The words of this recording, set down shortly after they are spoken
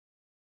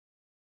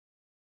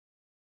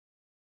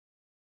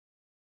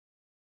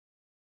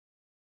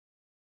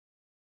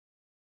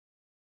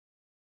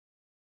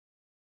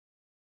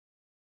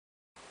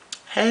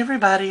Hey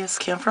everybody, it's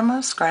Kim from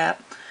Mo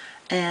Scrap,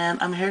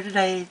 and I'm here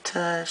today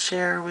to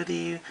share with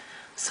you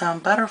some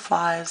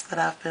butterflies that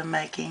I've been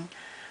making.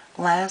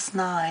 Last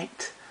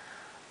night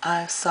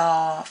I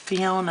saw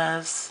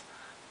Fiona's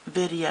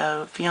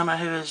video, Fiona,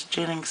 who is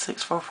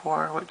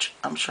Jennings644, which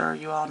I'm sure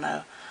you all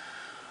know,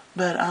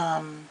 but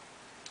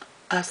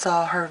I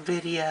saw her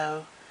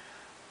video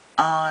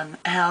on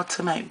how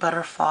to make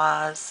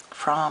butterflies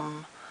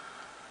from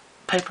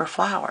paper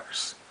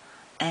flowers,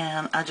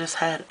 and I just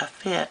had a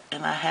fit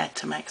and I had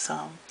to make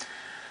some.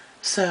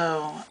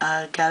 So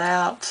I got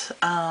out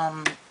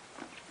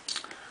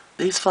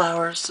these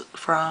flowers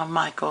from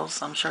Michael's.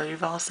 I'm sure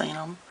you've all seen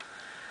them.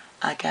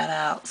 I got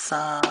out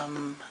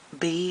some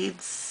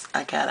beads.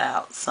 I got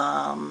out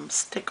some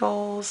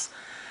stickles.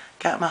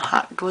 Got my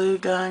hot glue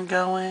gun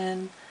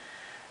going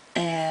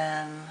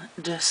and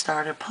just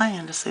started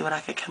playing to see what I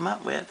could come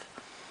up with.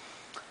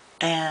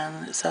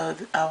 And so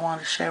I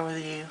want to share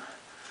with you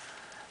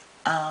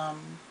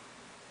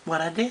what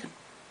I did.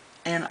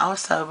 And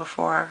also,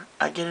 before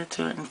I get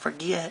into it and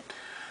forget,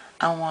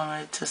 I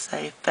wanted to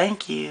say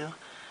thank you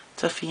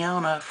to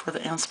Fiona for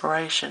the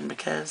inspiration,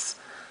 because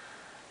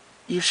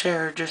you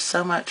share just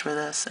so much with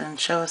us and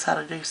show us how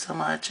to do so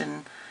much,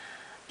 and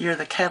you're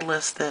the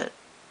catalyst that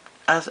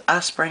I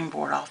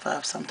springboard off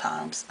of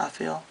sometimes, I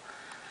feel.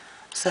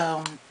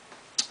 So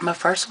my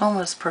first one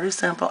was pretty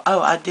simple.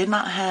 Oh, I did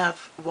not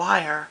have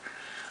wire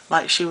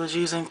like she was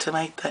using to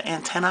make the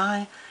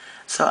antennae,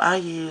 so I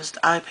used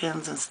eye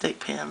pins and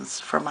stick pins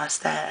for my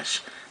stash,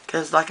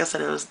 because like I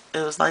said, it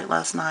was late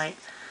last night.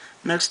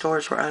 No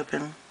stores were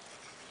open.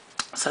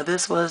 So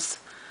this was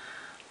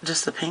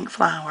just a pink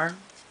flower.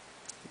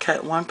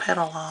 Cut one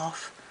petal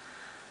off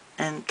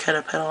and cut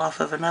a petal off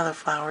of another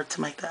flower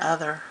to make the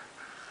other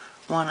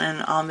one.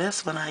 And on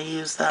this one I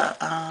used the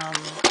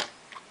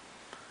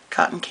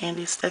cotton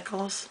candy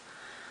stickles.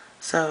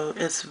 So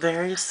it's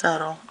very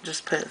subtle.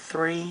 Just put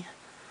 3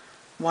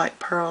 white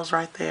pearls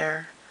right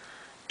there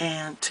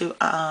and 2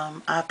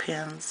 eye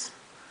pins.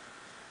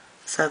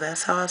 So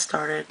that's how I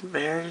started.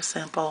 Very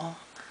simple.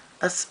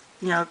 That's,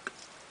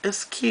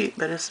 it's cute,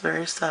 but it's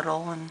very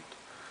subtle and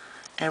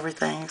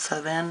everything.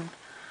 So then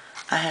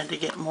I had to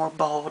get more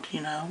bold.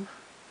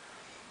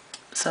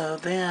 So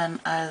then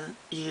I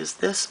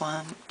used this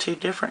one, 2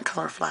 different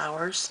color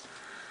flowers.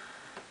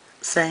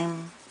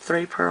 Same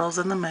 3 pearls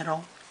in the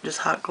middle, just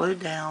hot glued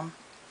down.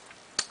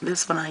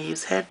 This one I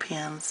used head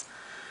pins,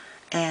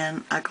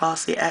 and I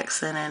glossy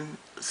accented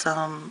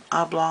some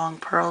oblong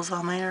pearls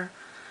on there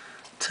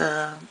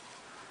to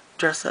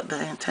dress up the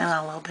antenna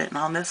a little bit. And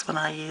on this one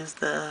I used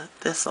the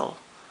thistle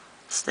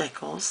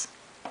stickles.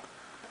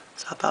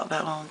 So I thought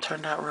that one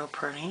turned out real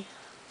pretty.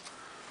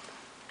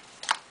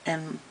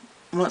 And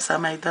once I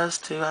made those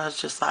 2, I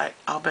was just like,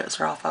 all bets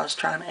are off. I was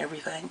trying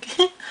everything.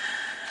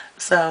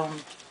 So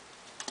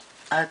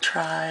I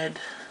tried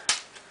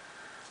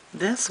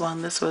this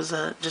one. This was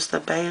just a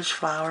beige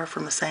flower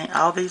from the same,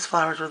 all these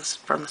flowers were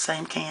from the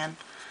same can.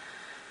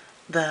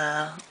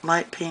 The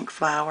light pink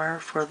flower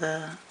for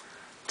the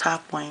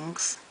top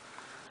wings.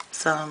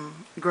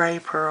 Some gray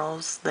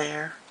pearls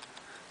there.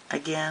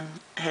 Again,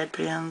 head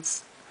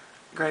pins,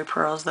 gray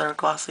pearls that are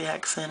glossy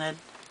accented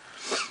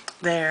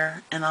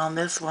there. And on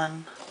this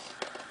one,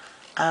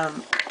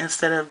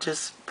 instead of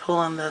just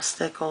pulling the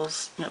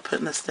stickles,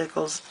 putting the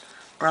stickles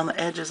around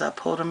the edges, I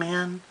pulled them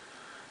in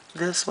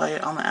this way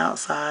on the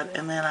outside,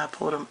 and then I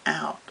pulled them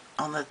out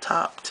on the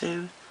top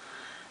too,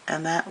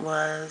 and that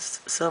was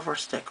silver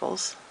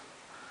stickles.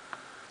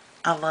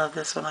 I love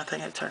this one. I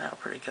think it turned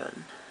out pretty good.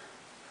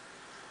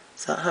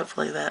 So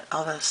hopefully that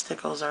all those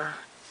stickles are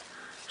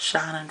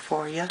shining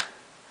for you.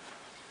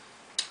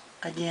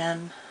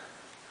 Again,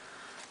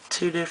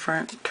 2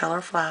 different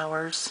color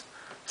flowers,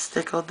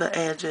 stickled the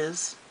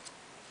edges.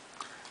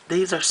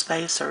 These are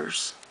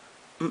spacers,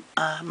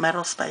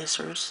 metal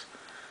spacers.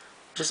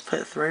 Just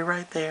put 3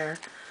 right there.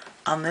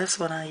 On this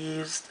one I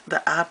used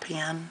the eye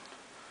pin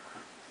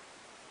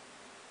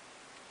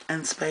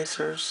and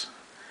spacers,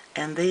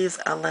 and these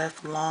I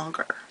left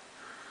longer,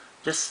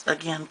 just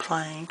again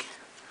playing,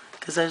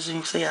 because as you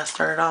can see I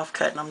started off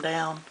cutting them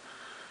down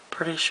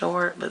pretty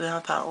short, but then I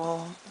thought,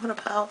 well, what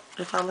about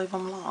if I leave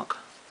them long?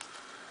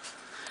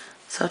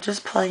 So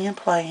just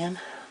playing.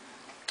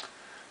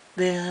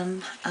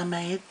 Then I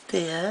made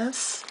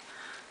this.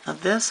 Now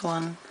this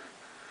one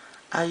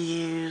I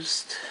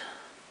used,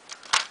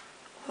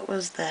 what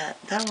was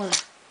that? That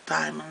was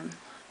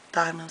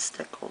diamond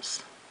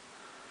stickles.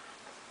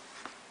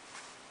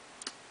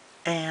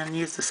 And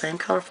used the same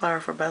color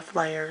flower for both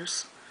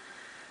layers.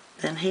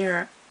 Then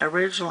here,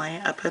 originally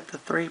I put the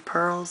 3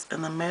 pearls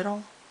in the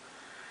middle,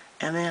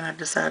 and then I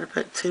decided to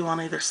put 2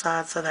 on either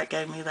side, so that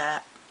gave me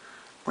that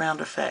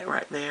round effect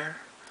right there.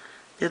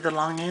 Did the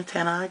long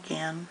antenna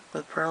again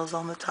with pearls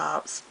on the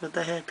tops with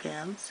the head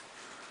pins.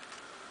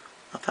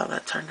 I thought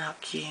that turned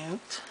out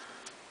cute.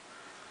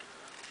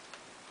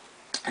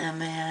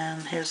 And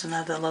then here's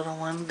another little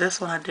one.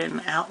 This one I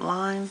didn't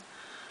outline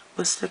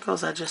with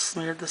stickles. I just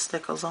smeared the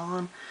stickles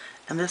on.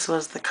 And this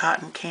was the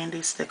cotton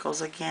candy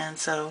stickles again.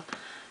 So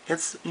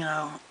it's,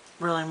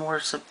 really more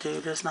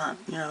subdued. It's not,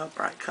 you know, a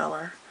bright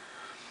color.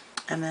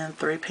 And then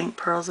 3 pink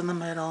pearls in the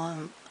middle,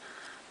 and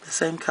the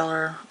same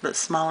color but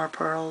smaller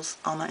pearls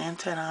on the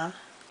antennae.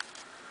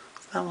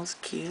 That one's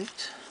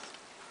cute.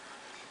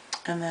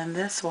 And then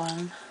this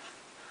one,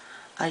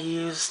 I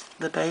used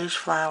the beige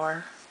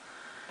flower,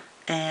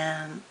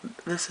 and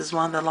this is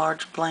one of the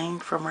large bling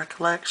from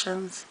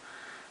Recollections.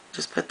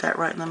 Just put that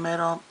right in the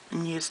middle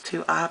and use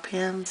 2 eye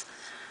pins,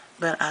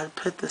 but I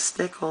put the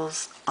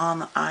stickles on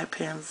the eye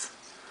pins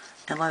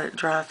and let it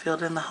dry,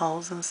 filled in the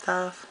holes and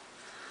stuff.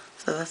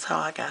 So that's how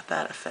I got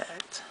that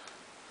effect.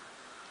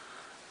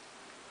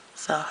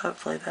 So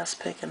hopefully that's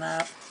picking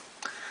up.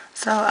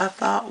 So I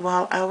thought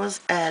while I was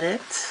at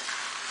it,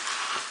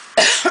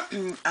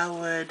 I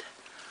would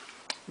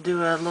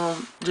do a little,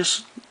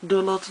 just do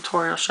a little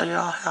tutorial, show you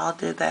all how I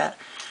did that.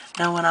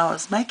 Now when I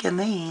was making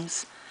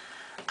these,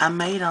 I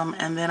made them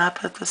and then I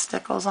put the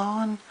stickles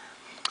on,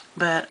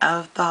 but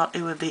I thought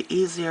it would be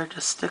easier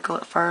to stickle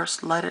it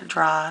first, let it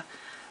dry,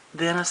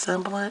 then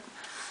assemble it.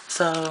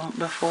 So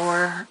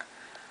before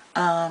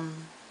I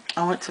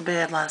went to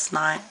bed last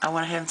night, I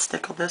went ahead and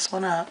stickled this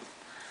one up.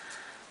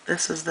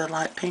 This is the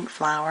light pink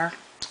flower,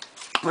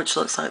 which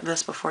looks like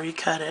this before you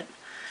cut it.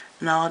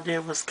 And all I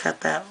did was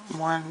cut that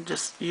one,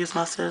 just use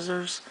my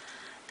scissors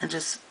and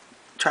just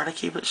try to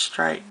keep it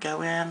straight.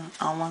 Go in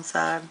on one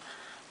side,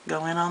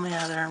 go in on the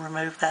other, and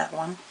remove that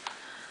one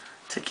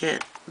to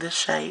get this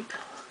shape.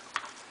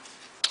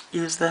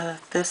 Use the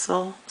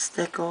thistle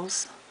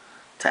stickles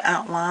to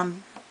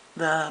outline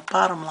the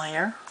bottom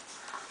layer,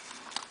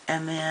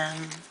 and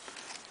then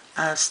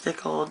I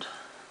stickled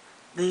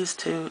these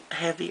 2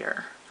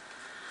 heavier.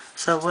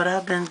 So what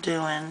I've been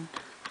doing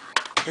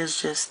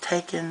is just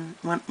taking,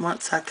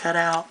 once I cut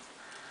out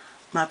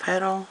my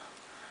petal,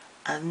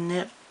 I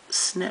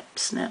snip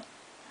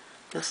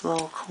this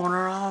little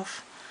corner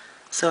off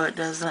so it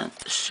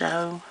doesn't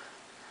show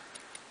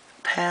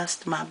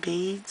past my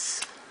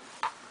beads,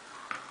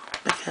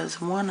 because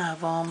one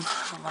of them,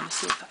 let me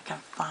see if I can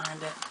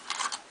find it,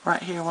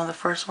 right here, one of the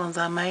first ones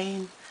I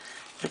made,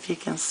 if you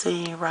can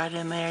see right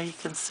in there, you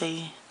can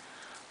see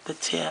the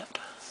tip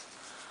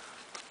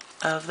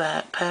of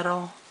that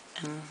petal,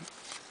 and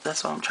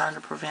that's what I'm trying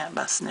to prevent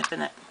by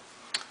snipping it.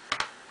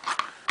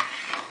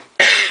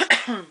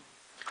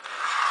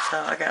 So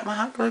I got my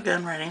hot glue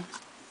gun ready.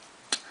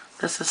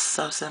 This is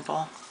so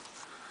simple.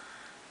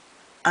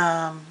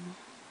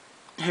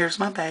 Here's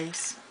my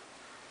base.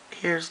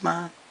 Here's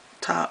my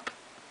top,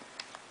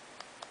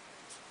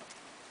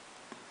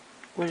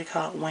 what do you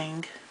call it,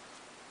 wing.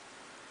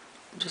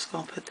 I'm just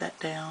going to put that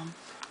down.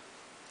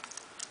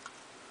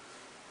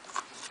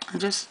 And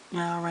just, you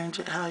know, arrange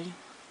it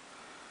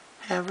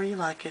however you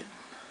like it.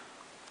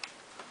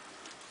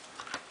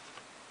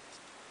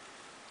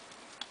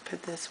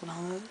 Put this one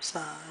on the other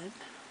side.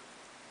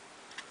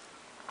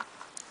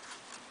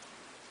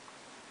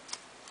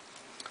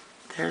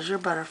 There's your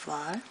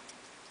butterfly.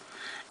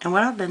 And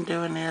what I've been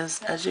doing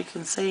is, as you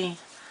can see,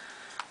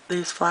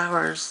 these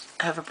flowers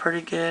have a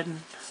pretty good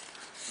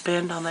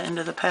bend on the end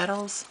of the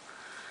petals.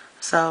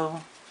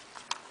 So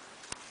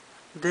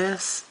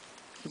this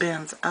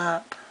bends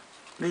up,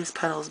 these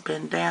petals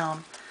bend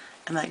down,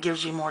 and that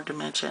gives you more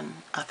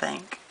dimension, I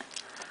think.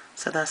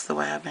 So that's the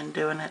way I've been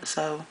doing it.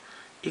 So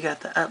you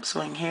got the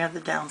upswing here,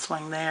 the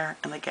downswing there,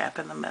 and the gap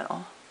in the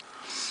middle.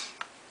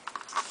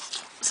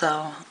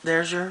 So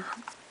there's your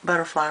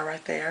butterfly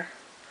right there.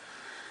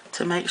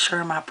 To make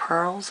sure my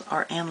pearls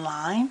are in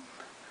line,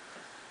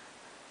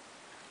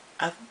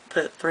 I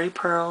put 3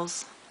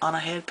 pearls on a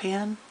head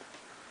pin,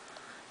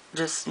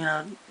 just, you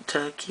know,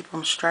 to keep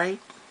them straight.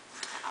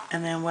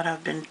 And then what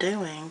I've been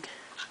doing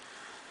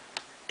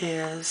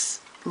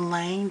is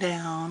laying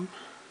down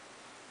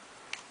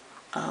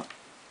the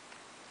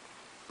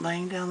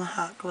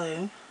hot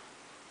glue,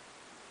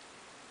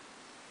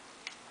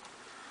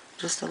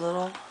 just a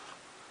little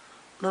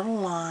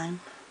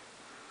line,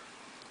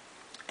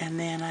 and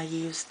then I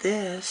use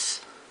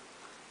this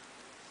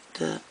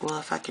to, well,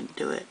 if I can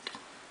do it,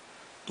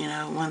 you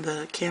know, when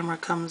the camera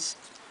turns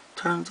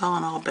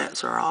on, all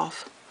bets are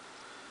off.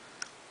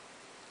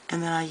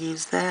 And then I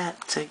use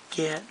that to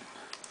get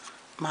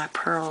my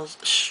pearls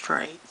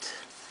straight,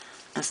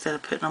 instead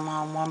of putting them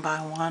on one by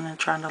one and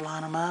trying to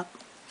line them up.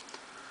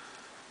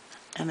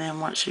 And then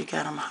once you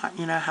get them hot,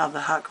 you know how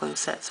the hot glue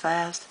sets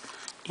fast,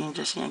 you can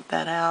just yank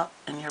that out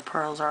and your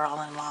pearls are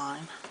all in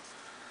line.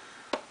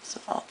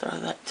 So I'll throw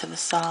that to the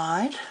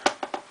side.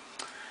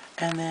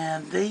 And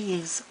then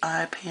these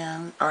eye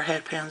pins, or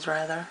head pins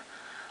rather,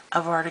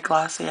 I've already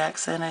glossy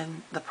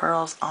accented the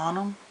pearls on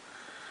them,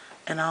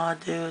 and all I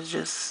do is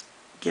just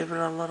give it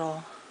a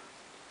little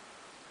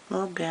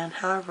bend,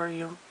 however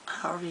you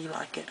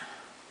like it.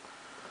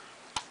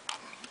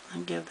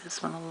 And give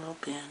this one a little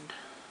bend.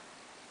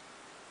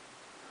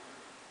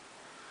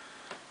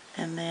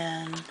 And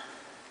then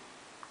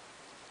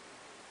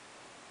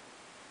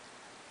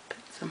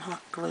put some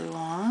hot glue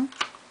on.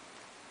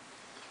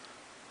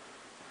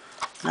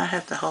 And I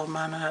have to hold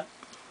mine up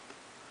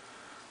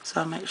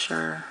so I make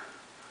sure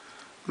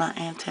my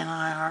antennae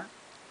aren't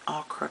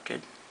all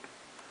crooked.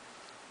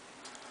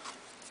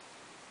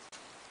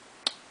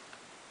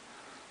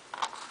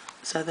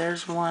 So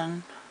there's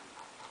one.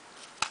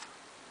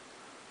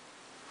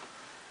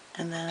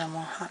 And then I'm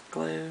going to hot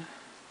glue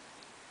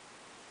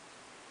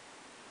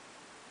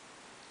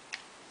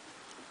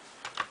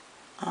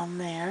on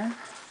there.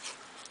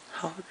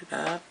 Hold it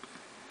up.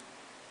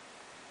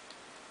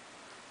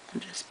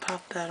 And just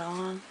pop that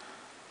on.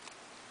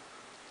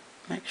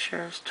 Make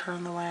sure it's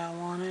turned the way I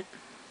want it.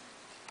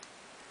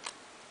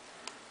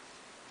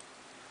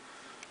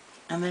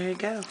 And there you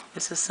go.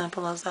 It's as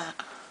simple as that.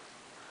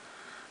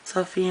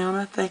 So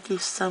Fiona, thank you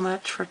so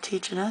much for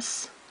teaching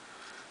us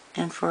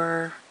and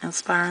for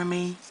inspiring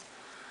me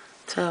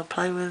to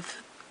play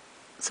with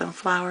some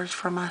flowers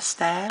for my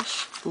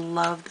stash.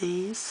 Love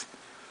these.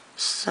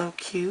 So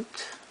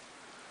cute.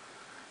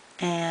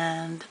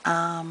 And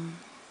I'll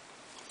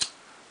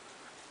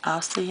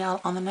see y'all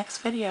on the next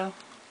video.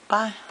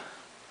 Bye.